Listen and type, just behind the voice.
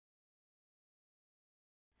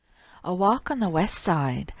A Walk on the West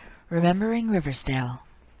Side, Remembering Riversdale.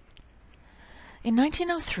 In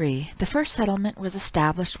 1903, the first settlement was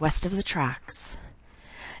established west of the tracks.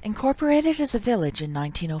 Incorporated as a village in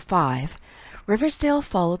 1905, Riversdale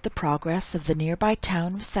followed the progress of the nearby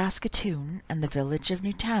town of Saskatoon and the village of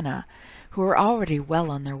Nutana, who were already well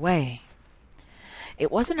on their way.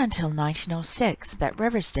 It wasn't until 1906 that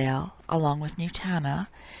Riversdale, along with Nutana,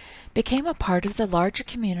 became a part of the larger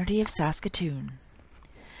community of Saskatoon.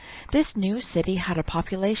 This new city had a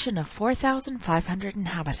population of 4,500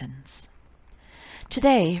 inhabitants.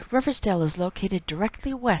 Today, Riversdale is located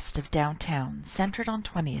directly west of downtown, centered on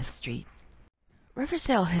 20th Street.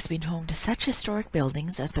 Riversdale has been home to such historic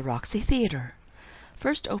buildings as the Roxy Theatre,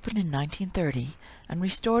 first opened in 1930 and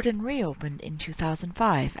restored and reopened in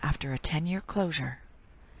 2005 after a 10-year closure.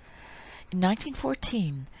 In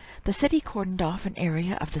 1914, the city cordoned off an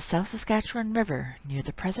area of the South Saskatchewan River near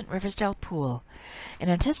the present Riversdale Pool in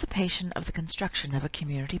anticipation of the construction of a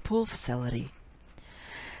community pool facility.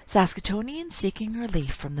 Saskatoonians seeking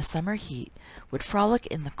relief from the summer heat would frolic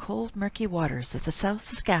in the cold, murky waters of the South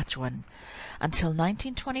Saskatchewan until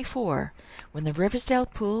 1924, when the Riversdale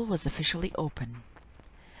Pool was officially open.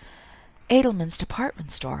 Edelman's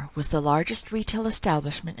department store was the largest retail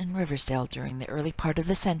establishment in Riversdale during the early part of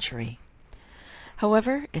the century.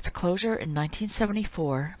 However, its closure in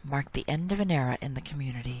 1974 marked the end of an era in the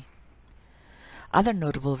community. Other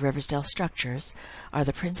notable Riversdale structures are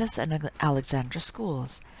the Princess and Alexandra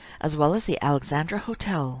Schools, as well as the Alexandra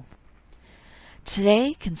Hotel.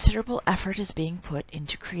 Today, considerable effort is being put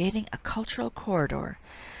into creating a cultural corridor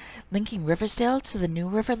linking Riversdale to the New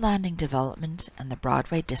River Landing development and the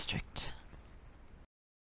Broadway district.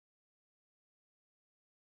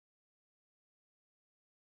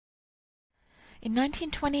 In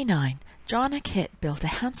 1929, John Akitt built a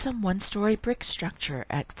handsome one-story brick structure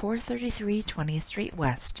at 433 20th Street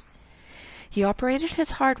West. He operated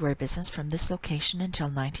his hardware business from this location until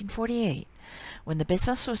 1948, when the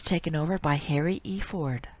business was taken over by Harry E.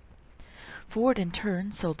 Ford. Ford in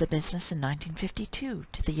turn sold the business in 1952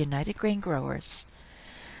 to the United Grain Growers.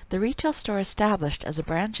 The retail store established as a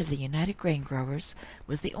branch of the United Grain Growers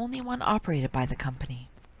was the only one operated by the company.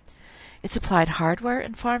 It supplied hardware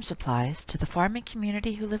and farm supplies to the farming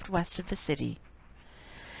community who lived west of the city.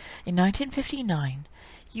 In 1959,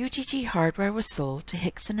 UGG hardware was sold to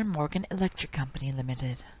Hickson and Morgan Electric Company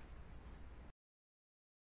Limited.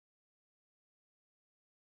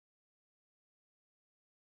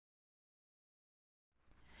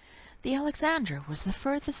 The Alexandra was the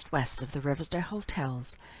furthest west of the Riversdale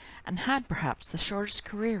hotels and had perhaps the shortest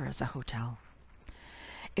career as a hotel.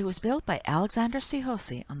 It was built by Alexander C.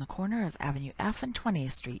 Hosse on the corner of Avenue F and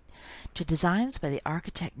 20th Street to designs by the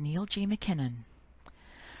architect Neil G. McKinnon.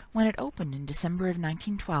 When it opened in December of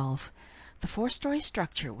 1912, the four-story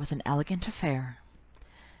structure was an elegant affair.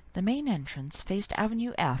 The main entrance faced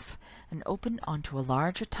Avenue F and opened onto a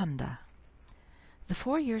large rotunda. The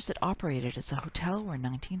 4 years it operated as a hotel were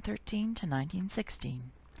 1913 to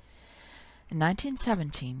 1916. In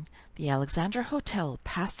 1917, the Alexandra Hotel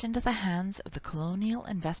passed into the hands of the Colonial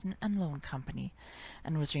Investment and Loan Company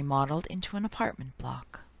and was remodeled into an apartment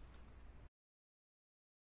block.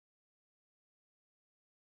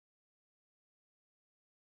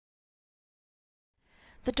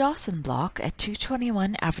 The Dawson Block at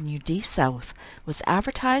 221 Avenue D South was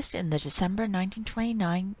advertised in the December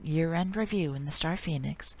 1929 year-end review in the Star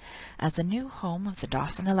Phoenix as the new home of the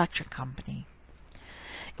Dawson Electric Company.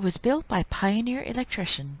 It was built by pioneer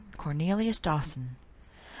electrician Cornelius Dawson.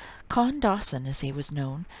 Con Dawson, as he was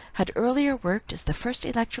known, had earlier worked as the first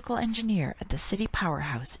electrical engineer at the city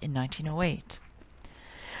powerhouse in 1908.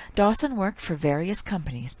 Dawson worked for various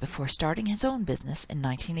companies before starting his own business in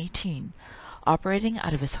 1918, operating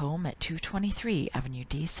out of his home at 223 Avenue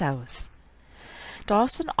D South.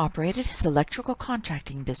 Dawson operated his electrical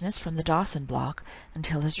contracting business from the Dawson Block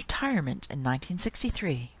until his retirement in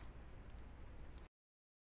 1963.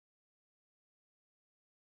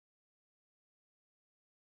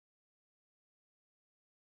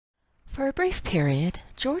 For a brief period,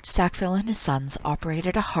 George Sackville and his sons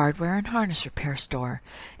operated a hardware and harness repair store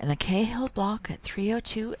in the Cahill Block at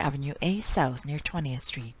 302 Avenue A South near 20th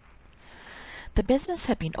Street. The business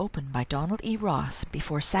had been opened by Donald E. Ross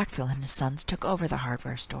before Sackville and his sons took over the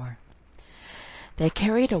hardware store. They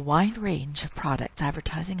carried a wide range of products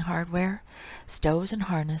advertising hardware, stoves and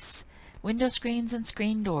harness, window screens and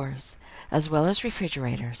screen doors, as well as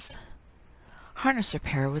refrigerators. Harness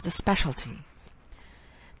repair was a specialty.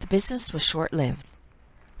 The business was short-lived.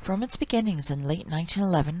 From its beginnings in late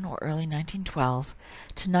 1911 or early 1912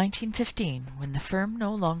 to 1915, when the firm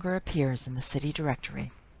no longer appears in the city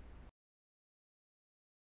directory.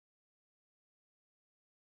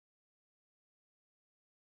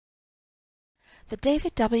 The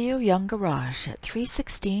David W. Young Garage at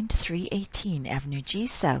 316 to 318 Avenue G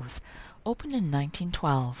South opened in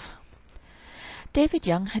 1912. David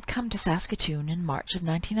Young had come to Saskatoon in March of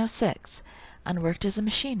 1906 and worked as a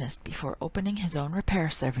machinist before opening his own repair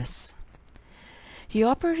service. He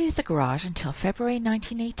operated the garage until February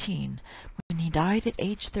 1918, when he died at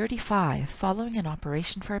age 35 following an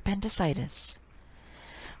operation for appendicitis.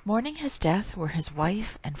 Mourning his death were his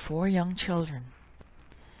wife and 4 young children.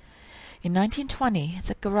 In 1920,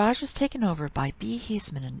 the garage was taken over by B.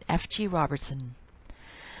 Heisman and F. G. Robertson.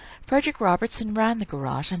 Frederick Robertson ran the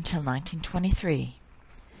garage until 1923.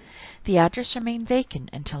 The address remained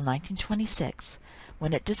vacant until 1926,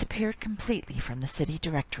 when it disappeared completely from the city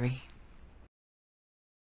directory.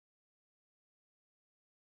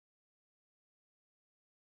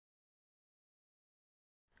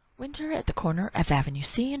 Winter at the corner of Avenue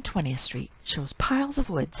C and 20th Street shows piles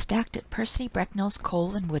of wood stacked at Percy Brecknell's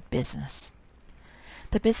coal and wood business.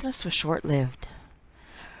 The business was short-lived.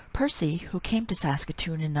 Percy, who came to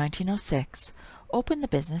Saskatoon in 1906, opened the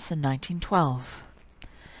business in 1912.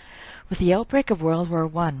 With the outbreak of World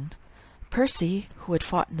War I, Percy, who had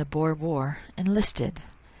fought in the Boer War, enlisted,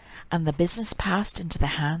 and the business passed into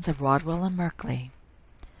the hands of Rodwell and Merkley.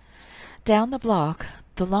 Down the block,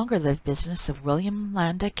 the longer-lived business of William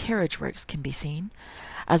Landa Carriage Works can be seen,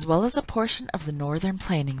 as well as a portion of the Northern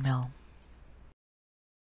Planing Mill.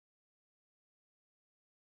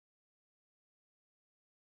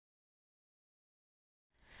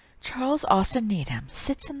 Charles Austin Needham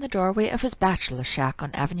sits in the doorway of his bachelor shack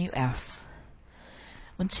on Avenue F.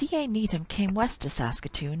 When C.A. Needham came west to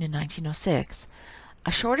Saskatoon in 1906,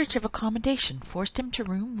 a shortage of accommodation forced him to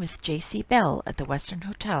room with J.C. Bell at the Western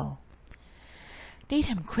Hotel.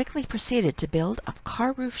 Needham quickly proceeded to build a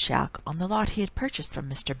car roof shack on the lot he had purchased from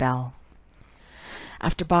Mr. Bell.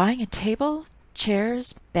 After buying a table,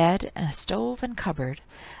 chairs, bed, and a stove and cupboard,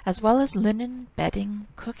 as well as linen, bedding,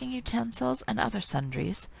 cooking utensils, and other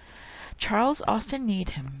sundries, Charles Austin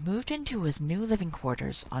Needham moved into his new living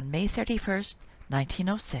quarters on May 31st,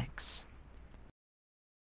 1906.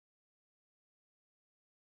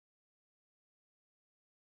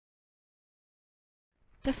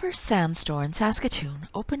 The first sand store in Saskatoon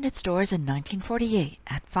opened its doors in 1948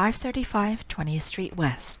 at 535 20th Street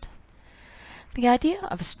West. The idea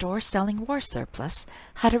of a store selling war surplus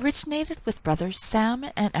had originated with brothers Sam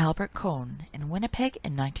and Albert Cohn in Winnipeg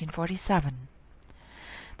in 1947.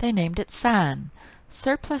 They named it SAN,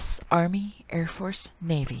 Surplus Army, Air Force,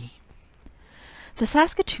 Navy. The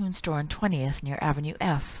Saskatoon store on 20th near Avenue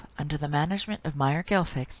F, under the management of Meyer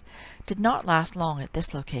Gelfix, did not last long at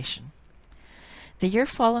this location. The year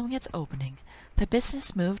following its opening, the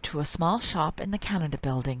business moved to a small shop in the Canada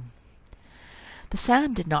Building. The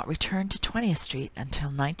SAN did not return to 20th Street until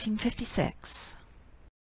 1956.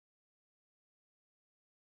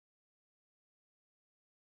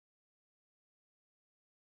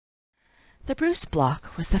 The Bruce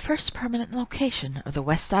Block was the first permanent location of the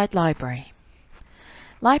West Side Library.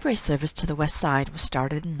 Library service to the West Side was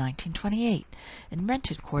started in 1928 in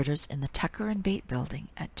rented quarters in the Tucker and Bate Building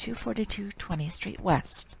at 242 20th Street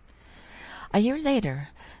West. A year later,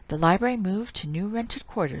 the library moved to new rented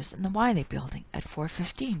quarters in the Wiley Building at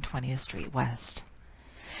 415 20th Street West.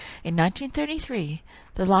 In 1933,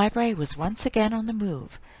 the library was once again on the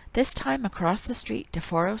move, this time across the street to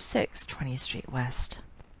 406 20th Street West.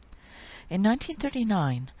 In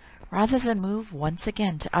 1939, rather than move once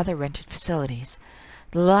again to other rented facilities,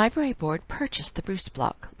 the Library Board purchased the Bruce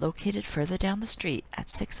Block, located further down the street at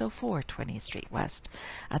 604 20th Street West,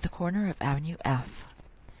 at the corner of Avenue F.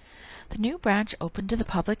 The new branch opened to the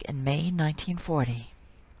public in May 1940.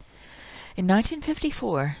 In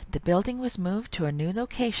 1954, the building was moved to a new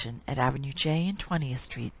location at Avenue J and 20th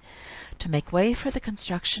Street to make way for the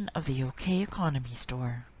construction of the OK Economy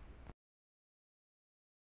store.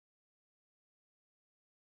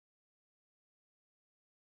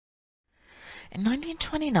 In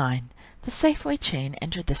 1929, the Safeway chain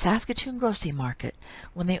entered the Saskatoon grocery market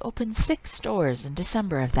when they opened 6 stores in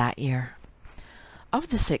December of that year.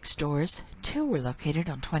 Of the 6 stores, 2 were located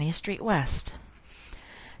on 20th Street West.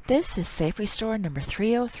 This is Safeway store number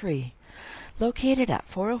 303, located at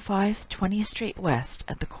 405 20th Street West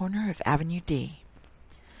at the corner of Avenue D.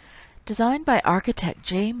 Designed by architect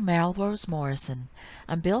J. Melrose Morrison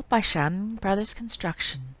and built by Shannon Brothers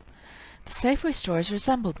Construction, the Safeway stores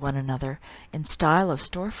resembled one another in style of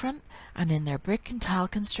storefront and in their brick and tile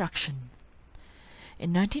construction.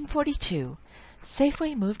 In 1942,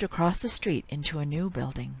 Safeway moved across the street into a new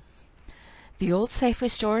building. The old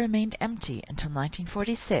Safeway store remained empty until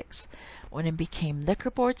 1946, when it became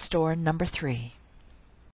Liquor Board Store number 3.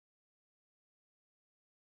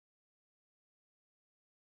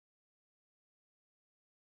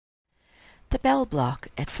 The bell block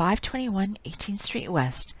at 521 18th Street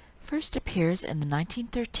West first appears in the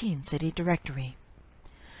 1913 City Directory.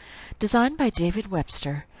 Designed by David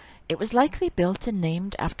Webster, it was likely built and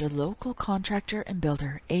named after local contractor and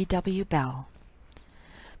builder A.W. Bell.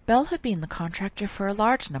 Bell had been the contractor for a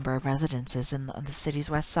large number of residences on the city's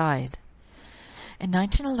west side. In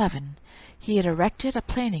 1911, he had erected a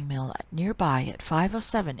planing mill nearby at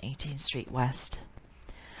 507 18th Street West.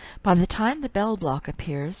 By the time the bell block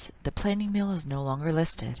appears, the planing mill is no longer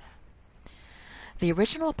listed. The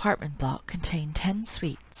original apartment block contained 10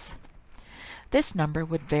 suites. This number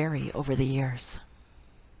would vary over the years.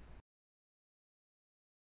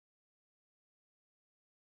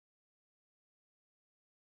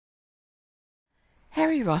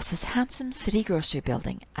 Harry Ross's handsome city grocery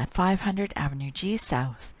building at 500 Avenue G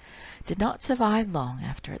South did not survive long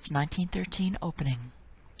after its 1913 opening.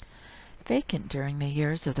 Vacant during the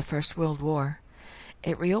years of the First World War,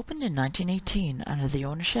 it reopened in 1918 under the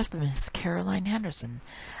ownership of Miss Caroline Henderson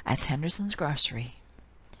as Henderson's Grocery.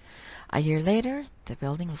 A year later, the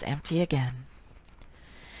building was empty again.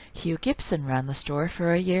 Hugh Gibson ran the store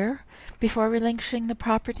for a year before relinquishing the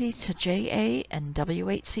property to J.A. and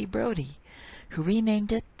W.H.C. Brodie, who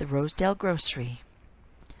renamed it the Rosedale Grocery.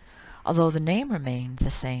 Although the name remained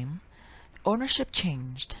the same, ownership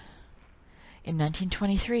changed. In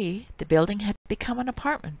 1923, the building had become an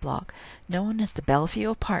apartment block known as the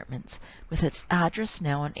Bellevue Apartments, with its address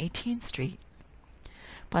now on 18th Street.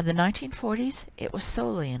 By the 1940s, it was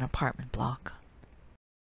solely an apartment block.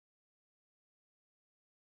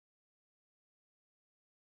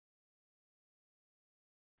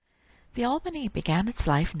 The Albany began its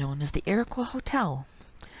life known as the Iroquois Hotel.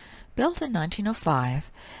 Built in 1905,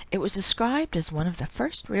 it was described as one of the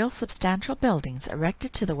first real substantial buildings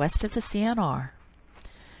erected to the west of the CNR.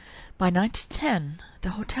 By 1910,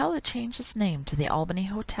 the hotel had changed its name to the Albany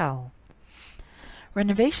Hotel.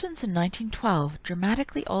 Renovations in 1912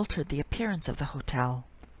 dramatically altered the appearance of the hotel.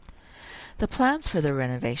 The plans for the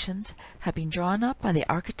renovations had been drawn up by the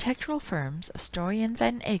architectural firms of Story and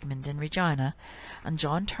Van Egmond in Regina and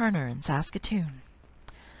John Turner in Saskatoon.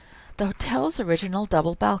 The hotel's original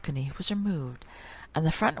double balcony was removed, and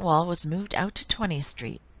the front wall was moved out to 20th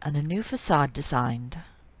Street and a new facade designed.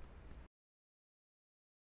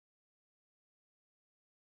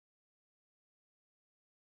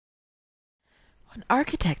 When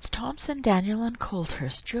architects Thompson, Daniel, and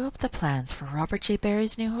Coldhurst drew up the plans for Robert J.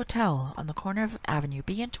 Barry's new hotel on the corner of Avenue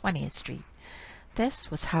B and 20th Street, this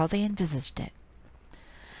was how they envisaged it.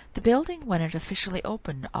 The building, when it officially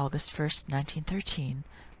opened August 1, 1913,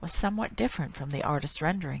 was somewhat different from the artist's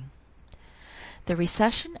rendering. The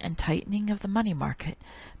recession and tightening of the money market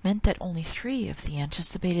meant that only 3 of the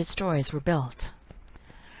anticipated stories were built.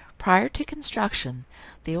 Prior to construction,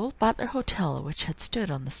 the old Butler Hotel, which had stood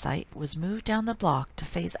on the site, was moved down the block to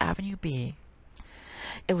face Avenue B.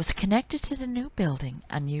 It was connected to the new building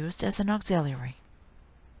and used as an auxiliary.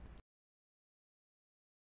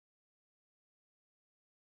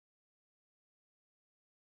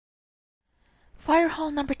 Fire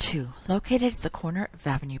Hall No. 2, located at the corner of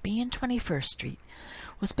Avenue B and 21st Street,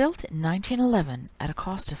 was built in 1911 at a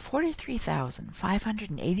cost of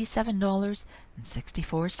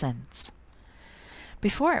 $43,587.64.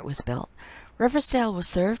 Before it was built, Riversdale was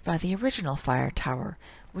served by the original fire tower,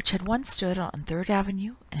 which had once stood on 3rd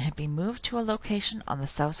Avenue and had been moved to a location on the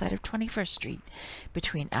south side of 21st Street,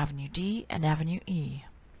 between Avenue D and Avenue E.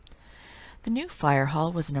 The new fire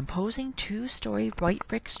hall was an imposing 2-story white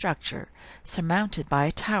brick structure surmounted by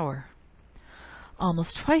a tower.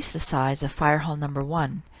 Almost twice the size of Fire Hall No.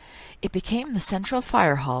 1, it became the central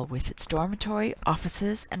fire hall with its dormitory,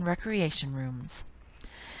 offices, and recreation rooms.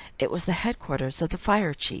 It was the headquarters of the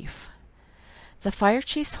fire chief. The fire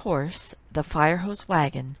chief's horse, the fire hose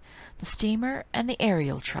wagon, the steamer, and the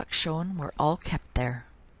aerial truck shown were all kept there.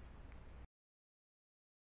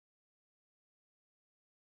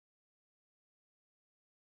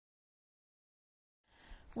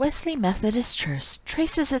 Wesley Methodist Church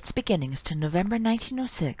traces its beginnings to November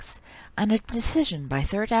 1906 and a decision by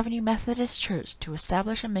 3rd Avenue Methodist Church to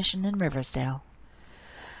establish a mission in Riversdale.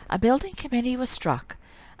 A building committee was struck,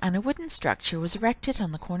 and a wooden structure was erected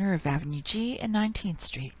on the corner of Avenue G and 19th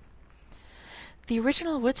Street. The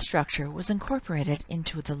original wood structure was incorporated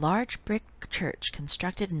into the large brick church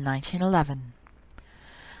constructed in 1911.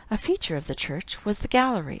 A feature of the church was the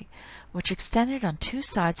gallery, which extended on 2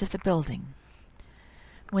 sides of the building.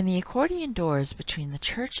 When the accordion doors between the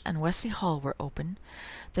church and Wesley Hall were open,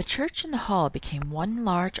 the church and the hall became one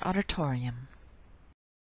large auditorium.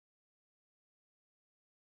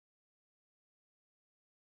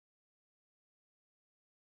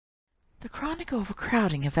 The chronic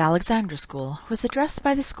overcrowding of Alexandra School was addressed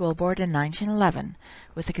by the school board in 1911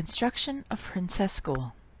 with the construction of Princess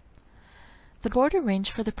School. The board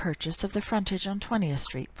arranged for the purchase of the frontage on 20th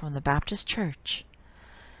Street from the Baptist Church.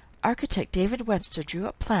 Architect David Webster drew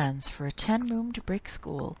up plans for a 10-roomed brick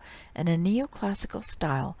school in a neoclassical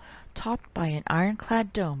style topped by an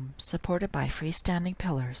ironclad dome supported by freestanding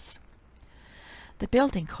pillars. The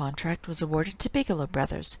building contract was awarded to Bigelow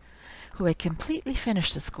Brothers, who had completely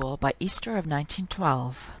finished the school by Easter of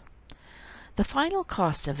 1912. The final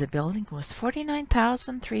cost of the building was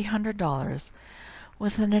 $49,300,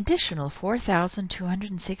 with an additional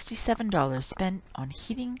 $4,267 spent on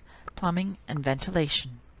heating, plumbing, and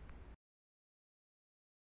ventilation.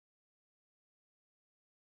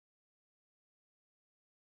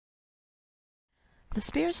 The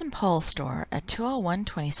Spears & Paul store at 201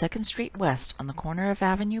 22nd Street West on the corner of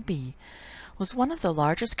Avenue B was one of the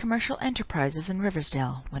largest commercial enterprises in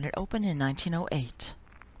Riversdale when it opened in 1908.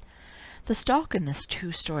 The stock in this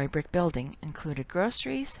two-story brick building included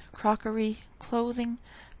groceries, crockery, clothing,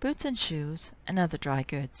 boots and shoes, and other dry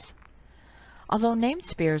goods. Although named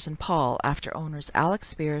Spears & Paul after owners Alex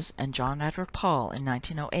Spears and John Edward Paul in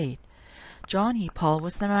 1908, John E. Paul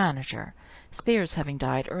was the manager, Spears having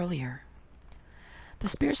died earlier. The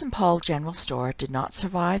Spears & Paul General Store did not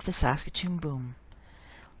survive the Saskatoon boom.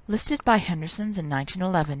 Listed by Henderson's in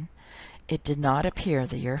 1911, it did not appear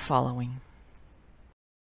the year following.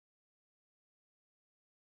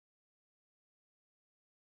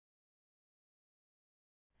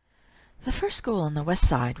 The first school on the west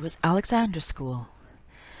side was Alexandra School.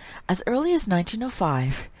 As early as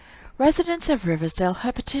 1905, residents of Riversdale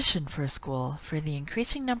had petitioned for a school for the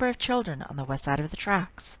increasing number of children on the west side of the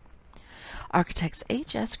tracks. Architect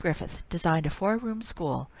H.S. Griffith designed a 4-room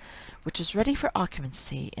school, which was ready for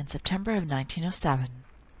occupancy in September of 1907.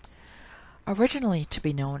 Originally to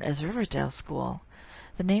be known as Riverdale School,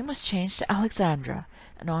 the name was changed to Alexandra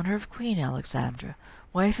in honor of Queen Alexandra,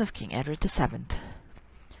 wife of King Edward VII.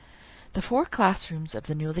 The 4 classrooms of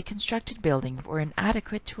the newly constructed building were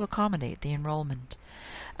inadequate to accommodate the enrollment,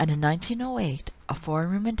 and in 1908 a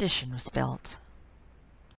 4-room addition was built.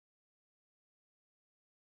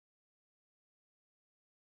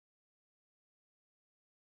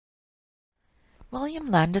 William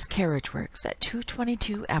Landis Carriage Works at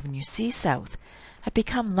 222 Avenue C South had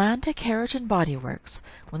become Landa Carriage and Body Works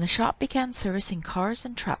when the shop began servicing cars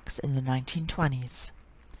and trucks in the 1920s.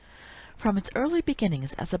 From its early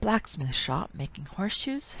beginnings as a blacksmith shop making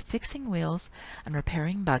horseshoes, fixing wheels, and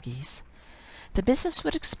repairing buggies, the business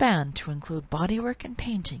would expand to include bodywork and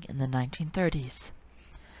painting in the 1930s.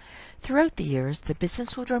 Throughout the years, the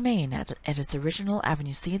business would remain at its original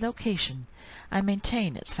Avenue C location and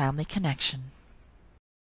maintain its family connection.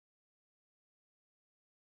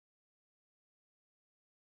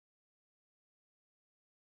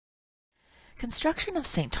 Construction of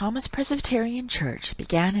St. Thomas Presbyterian Church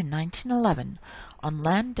began in 1911 on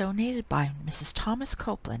land donated by Mrs. Thomas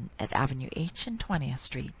Copeland at Avenue H and 20th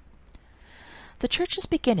Street. The church's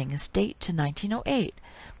beginnings date to 1908,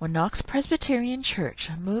 when Knox Presbyterian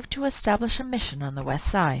Church moved to establish a mission on the west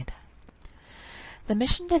side. The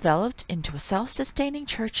mission developed into a self-sustaining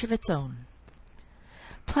church of its own.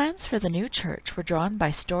 Plans for the new church were drawn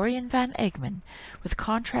by Story and Van Egmond, with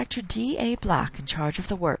contractor D.A. Black in charge of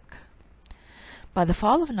the work. By the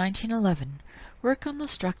fall of 1911, work on the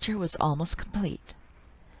structure was almost complete.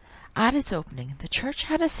 At its opening, the church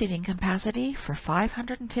had a seating capacity for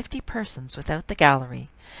 550 persons without the gallery,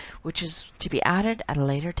 which is to be added at a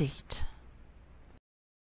later date.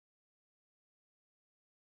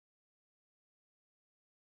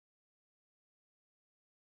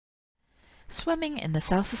 Swimming in the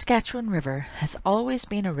South Saskatchewan River has always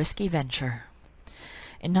been a risky venture.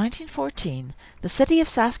 In 1914, the city of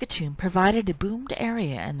Saskatoon provided a boomed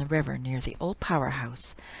area in the river near the old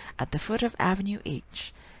powerhouse at the foot of Avenue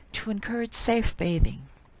H to encourage safe bathing.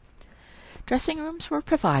 Dressing rooms were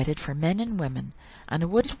provided for men and women, and a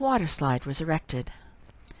wooden water slide was erected.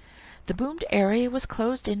 The boomed area was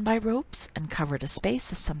closed in by ropes and covered a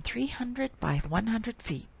space of some 300 by 100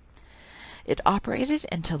 feet. It operated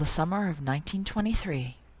until the summer of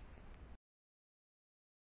 1923.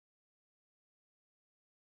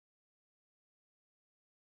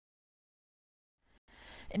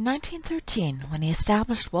 In 1913, when he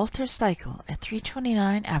established Walters Cycle at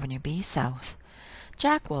 329 Avenue B South,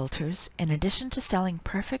 Jack Walters, in addition to selling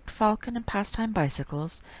perfect Falcon and Pastime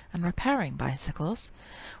bicycles and repairing bicycles,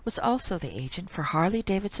 was also the agent for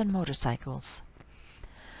Harley-Davidson motorcycles.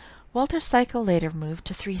 Walters Cycle later moved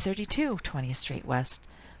to 332 20th Street West,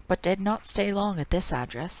 but did not stay long at this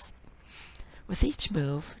address. With each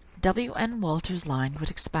move, W.N. Walters' line would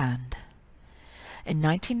expand. In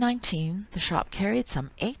 1919, the shop carried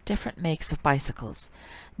some 8 different makes of bicycles,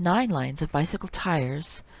 9 lines of bicycle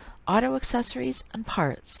tires, auto accessories and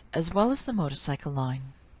parts, as well as the motorcycle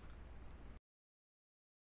line.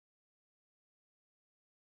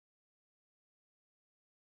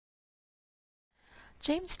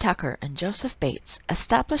 James Tucker and Joseph Bates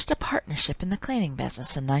established a partnership in the cleaning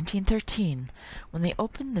business in 1913 when they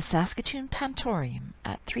opened the Saskatoon Pantorium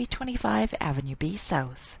at 325 Avenue B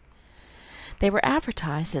South. They were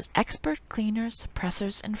advertised as expert cleaners,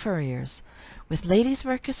 pressers, and furriers, with ladies'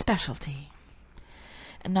 work a specialty.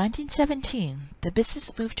 In 1917, the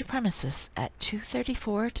business moved to premises at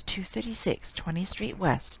 234 to 236 20th Street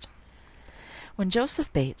West. When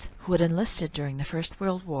Joseph Bates, who had enlisted during the First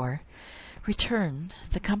World War, returned,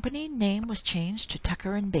 the company name was changed to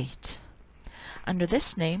Tucker and Bate. Under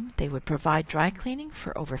this name, they would provide dry cleaning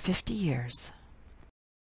for over 50 years.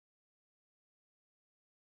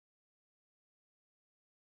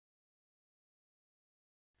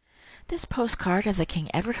 This postcard of the King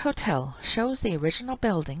Edward Hotel shows the original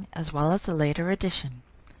building as well as the later addition.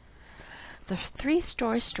 The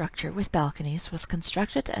 3-story structure with balconies was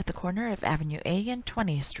constructed at the corner of Avenue A and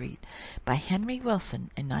 20th Street by Henry Wilson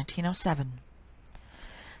in 1907.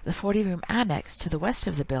 The 40-room annex to the west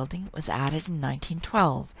of the building was added in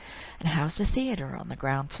 1912 and housed a theater on the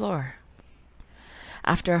ground floor.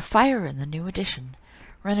 After a fire in the new addition,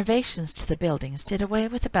 renovations to the buildings did away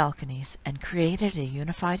with the balconies and created a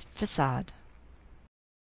unified facade.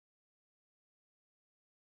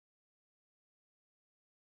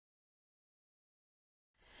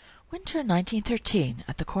 Winter 1913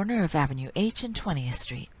 at the corner of Avenue H and 20th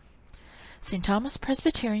Street. St. Thomas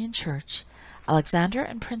Presbyterian Church, Alexander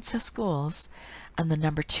and Princess Schools, and the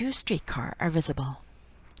No. 2 streetcar are visible.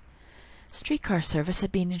 Streetcar service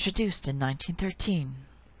had been introduced in 1913.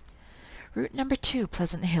 Route No. 2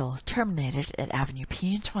 Pleasant Hill terminated at Avenue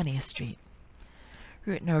P and 20th Street.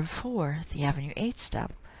 Route No. 4, the Avenue H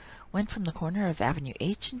stop, went from the corner of Avenue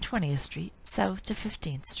H and 20th Street south to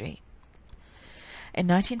 15th Street. In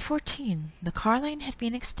 1914, the car lane had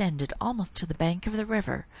been extended almost to the bank of the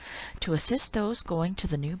river to assist those going to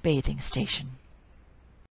the new bathing station.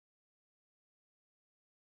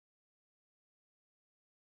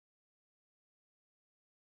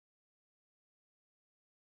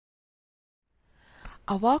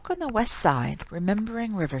 A Walk on the West Side,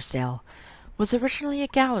 Remembering Riversdale, was originally a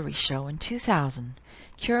gallery show in 2000,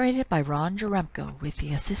 curated by Ron Jaremko with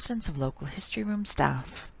the assistance of local History Room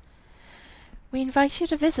staff. We invite you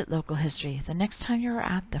to visit local history the next time you are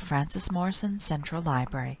at the Francis Morrison Central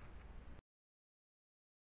Library.